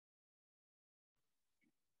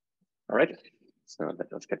All right, so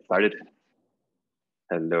let us get started.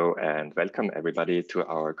 Hello and welcome everybody to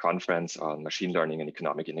our conference on machine learning and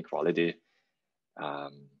economic inequality.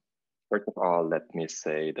 First of all, let me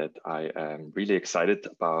say that I am really excited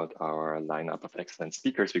about our lineup of excellent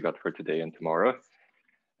speakers we got for today and tomorrow.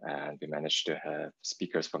 And we managed to have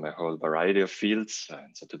speakers from a whole variety of fields.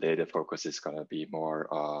 And so today the focus is going to be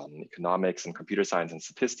more on economics and computer science and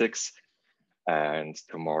statistics. And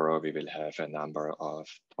tomorrow we will have a number of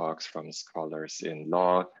talks from scholars in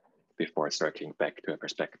law before circling back to a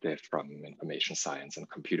perspective from information science and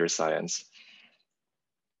computer science.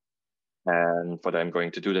 And what I'm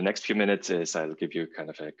going to do the next few minutes is I'll give you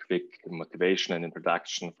kind of a quick motivation and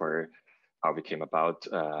introduction for how we came about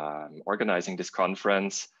organizing this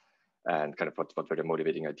conference and kind of what were the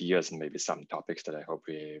motivating ideas and maybe some topics that I hope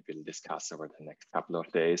we will discuss over the next couple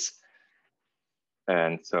of days.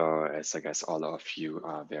 And so, as I guess all of you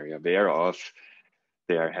are very aware of,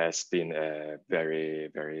 there has been a very,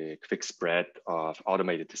 very quick spread of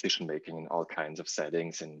automated decision-making in all kinds of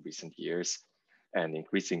settings in recent years, and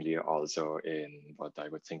increasingly also in what I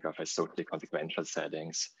would think of as socially consequential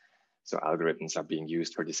settings. So algorithms are being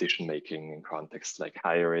used for decision-making in contexts like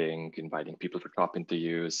hiring, inviting people for job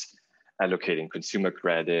interviews, allocating consumer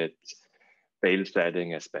credit, bail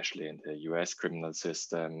setting, especially in the US criminal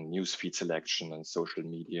system, newsfeed selection on social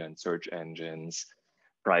media and search engines,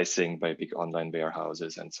 pricing by big online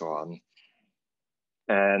warehouses, and so on.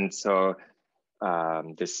 And so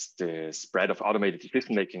the spread of automated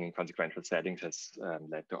decision-making in consequential settings has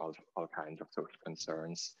led to all kinds of social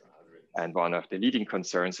concerns. And one of the leading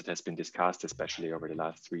concerns that has been discussed, especially over the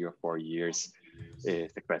last 3 or 4 years,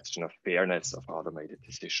 is the question of fairness of automated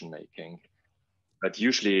decision-making. But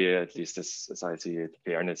usually, at least as I see it,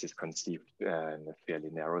 fairness is conceived in a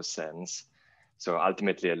fairly narrow sense. So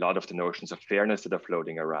ultimately, a lot of the notions of fairness that are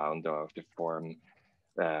floating around are of the form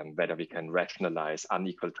whether we can rationalize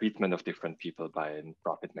unequal treatment of different people by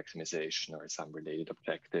profit maximization or some related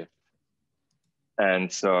objective.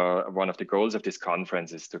 And so one of the goals of this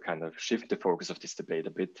conference is to kind of shift the focus of this debate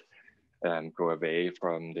a bit, go away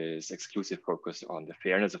from this exclusive focus on the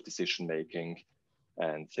fairness of decision-making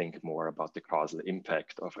and think more about the causal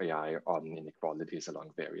impact of AI on inequalities along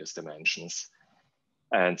various dimensions.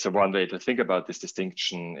 And so one way to think about this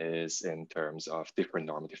distinction is in terms of different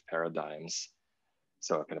normative paradigms.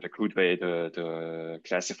 So kind of a crude way to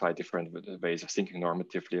classify different ways of thinking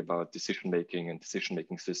normatively about decision-making and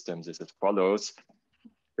decision-making systems is as follows.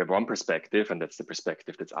 We have one perspective, and that's the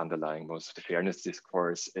perspective that's underlying most of the fairness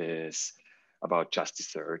discourse, is about just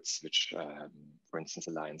desserts, which, for instance,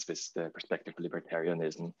 aligns with the perspective of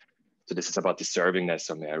libertarianism. So this is about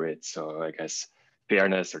deservingness or merit. So I guess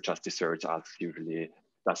fairness or just desserts asks usually,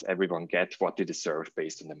 does everyone get what they deserve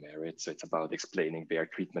based on the merit? So it's about explaining where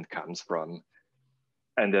treatment comes from.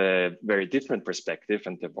 And a very different perspective,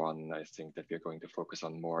 and the one I think that we're going to focus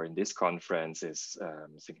on more in this conference, is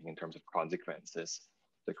thinking in terms of consequences.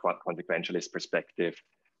 The consequentialist perspective,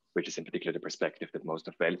 which is in particular the perspective that most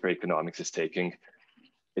of welfare economics is taking,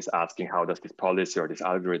 is asking how does this policy or this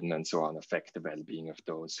algorithm and so on affect the well-being of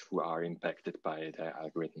those who are impacted by the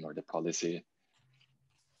algorithm or the policy.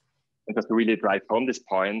 And just to really drive home this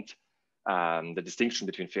point, the distinction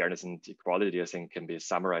between fairness and equality, I think, can be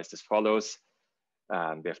summarized as follows.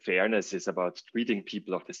 Where fairness is about treating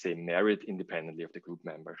people of the same merit independently of the group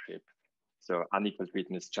membership. So unequal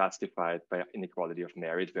treatment is justified by inequality of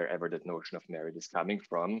merit wherever that notion of merit is coming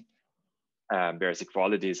from. Whereas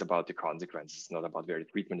equality is about the consequences. It's not about where the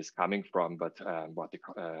treatment is coming from, but what the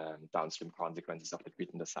downstream consequences of the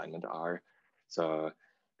treatment assignment are. So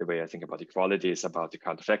the way I think about equality is about the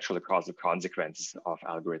counterfactual or causal consequences of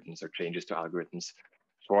algorithms or changes to algorithms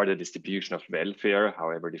for the distribution of welfare,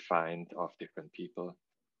 however defined, of different people.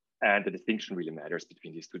 And the distinction really matters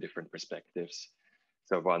between these two different perspectives.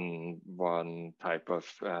 So one type of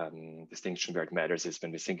distinction where it matters is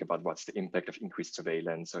when we think about what's the impact of increased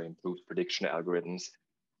surveillance or improved prediction algorithms,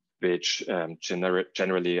 which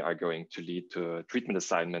generally are going to lead to a treatment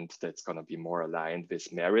assignment that's going to be more aligned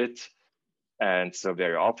with merit. And so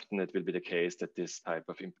very often it will be the case that this type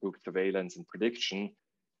of improved surveillance and prediction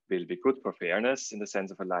will be good for fairness in the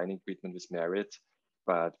sense of aligning treatment with merit,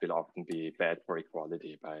 but will often be bad for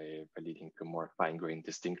equality by leading to more fine-grained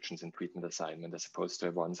distinctions in treatment assignment as opposed to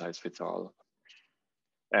a one-size-fits-all.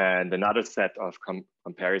 And another set of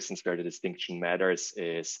comparisons where the distinction matters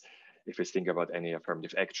is if we think about any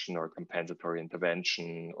affirmative action or compensatory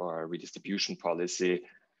intervention or redistribution policy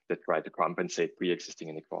that try to compensate pre-existing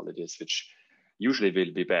inequalities, which usually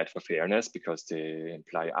will be bad for fairness because they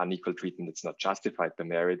imply unequal treatment that's not justified by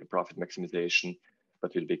merit and profit maximization,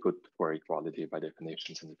 but will be good for equality by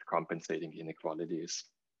definition since it's compensating inequalities.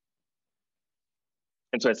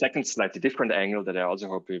 And so a second slightly different angle that I also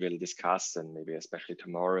hope we will discuss, and maybe especially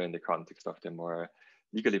tomorrow in the context of the more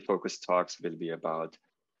legally focused talks, will be about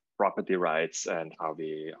property rights and how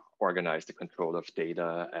we organize the control of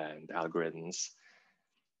data and algorithms.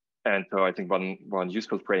 And so I think one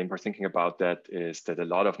useful frame for thinking about that is that a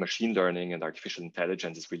lot of machine learning and artificial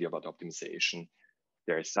intelligence is really about optimization.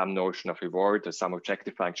 There is some notion of reward or some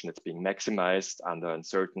objective function that's being maximized under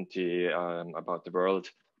uncertainty about the world.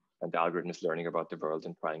 And the algorithm is learning about the world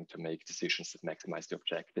and trying to make decisions that maximize the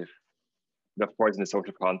objective. But of course, in the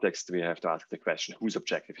social context, we have to ask the question, whose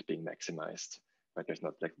objective is being maximized? Right? There's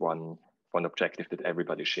not like one objective that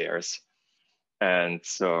everybody shares. And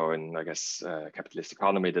so in, I guess, capitalist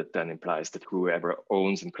economy, that then implies that whoever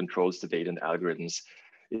owns and controls the data and algorithms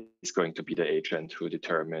is going to be the agent who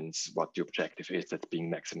determines what the objective is that's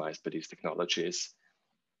being maximized by these technologies.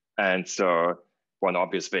 And so one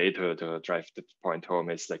obvious way to drive the point home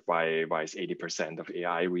is like, why is 80% of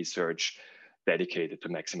AI research dedicated to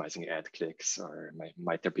maximizing ad clicks? Or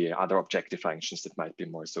might there be other objective functions that might be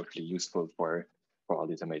more socially useful for all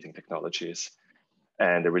these amazing technologies?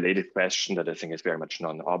 And a related question that I think is very much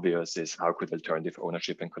non-obvious is, how could alternative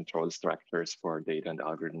ownership and control structures for data and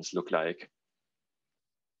algorithms look like?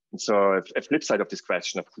 And so a flip side of this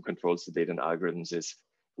question of who controls the data and algorithms is,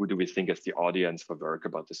 who do we think is the audience for work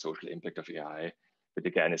about the social impact of AI? But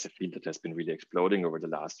again, it's a field that has been really exploding over the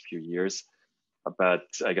last few years. But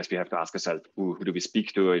I guess we have to ask ourselves, who do we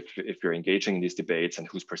speak to if we're engaging in these debates, and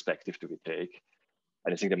whose perspective do we take?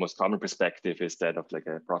 And I think the most common perspective is that of like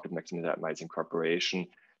a profit maximizing corporation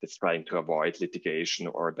that's trying to avoid litigation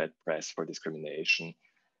or bad press for discrimination.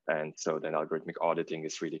 And so then algorithmic auditing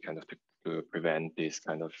is really kind of to prevent these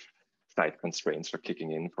kind of side constraints for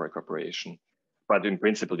kicking in for a corporation. But in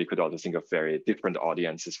principle, we could also think of very different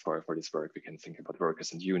audiences for this work. We can think about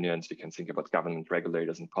workers and unions. We can think about government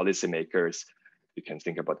regulators and policymakers. We can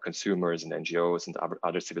think about consumers and NGOs and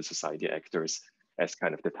other civil society actors as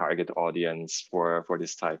kind of the target audience for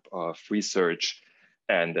this type of research,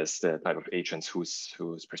 and as the type of agents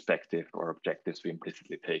whose perspective or objectives we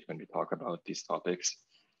implicitly take when we talk about these topics.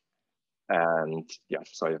 And yeah,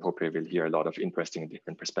 so I hope we will hear a lot of interesting and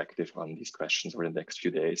different perspective on these questions over the next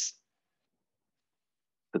few days.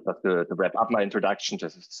 But to wrap up my introduction,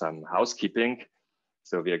 just some housekeeping.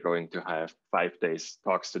 So we are going to have 5 days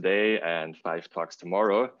talks today and 5 talks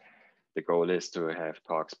tomorrow. The goal is to have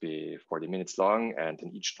talks be 40 minutes long, and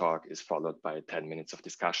then each talk is followed by 10 minutes of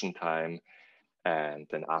discussion time. And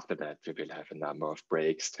then after that, we will have a number of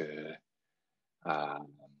breaks to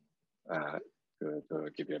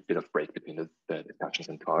give you a bit of break between the discussions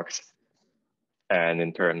and talks. And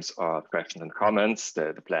in terms of questions and comments,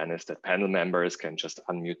 the plan is that panel members can just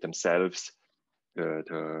unmute themselves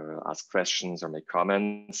to ask questions or make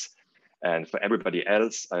comments. And for everybody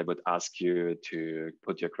else, I would ask you to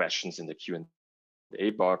put your questions in the Q&A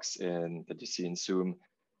box that you see in Zoom.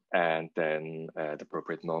 And then at the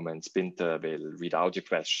appropriate moments, Binta will read out your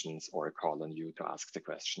questions or call on you to ask the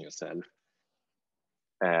question yourself.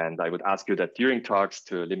 And I would ask you that during talks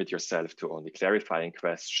to limit yourself to only clarifying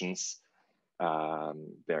questions,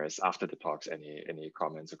 whereas after the talks, any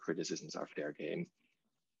comments or criticisms are fair game.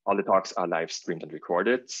 All the talks are live streamed and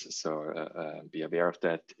recorded, so be aware of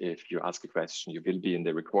that. If you ask a question, you will be in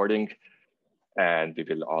the recording, and we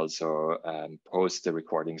will also post the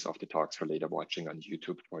recordings of the talks for later watching on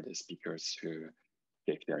YouTube for the speakers who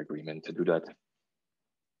gave their agreement to do that.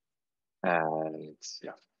 And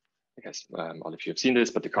yeah, I guess all of you have seen this,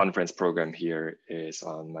 but the conference program here is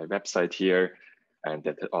on my website here, and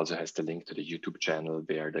that also has the link to the YouTube channel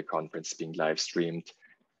where the conference is being live streamed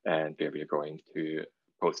and where we are going to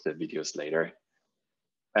post the videos later.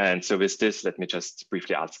 And so with this, let me just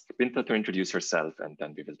briefly ask Binta to introduce herself, and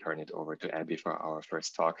then we will turn it over to Abby for our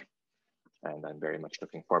first talk. And I'm very much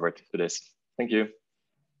looking forward to this. Thank you.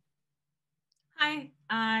 Hi,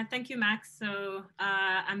 thank you, Max. So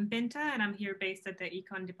I'm Binta, and I'm here based at the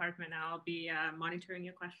Econ department. I'll be monitoring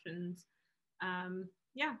your questions.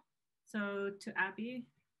 Yeah, so to Abby,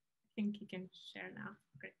 I think you can share now.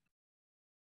 Great.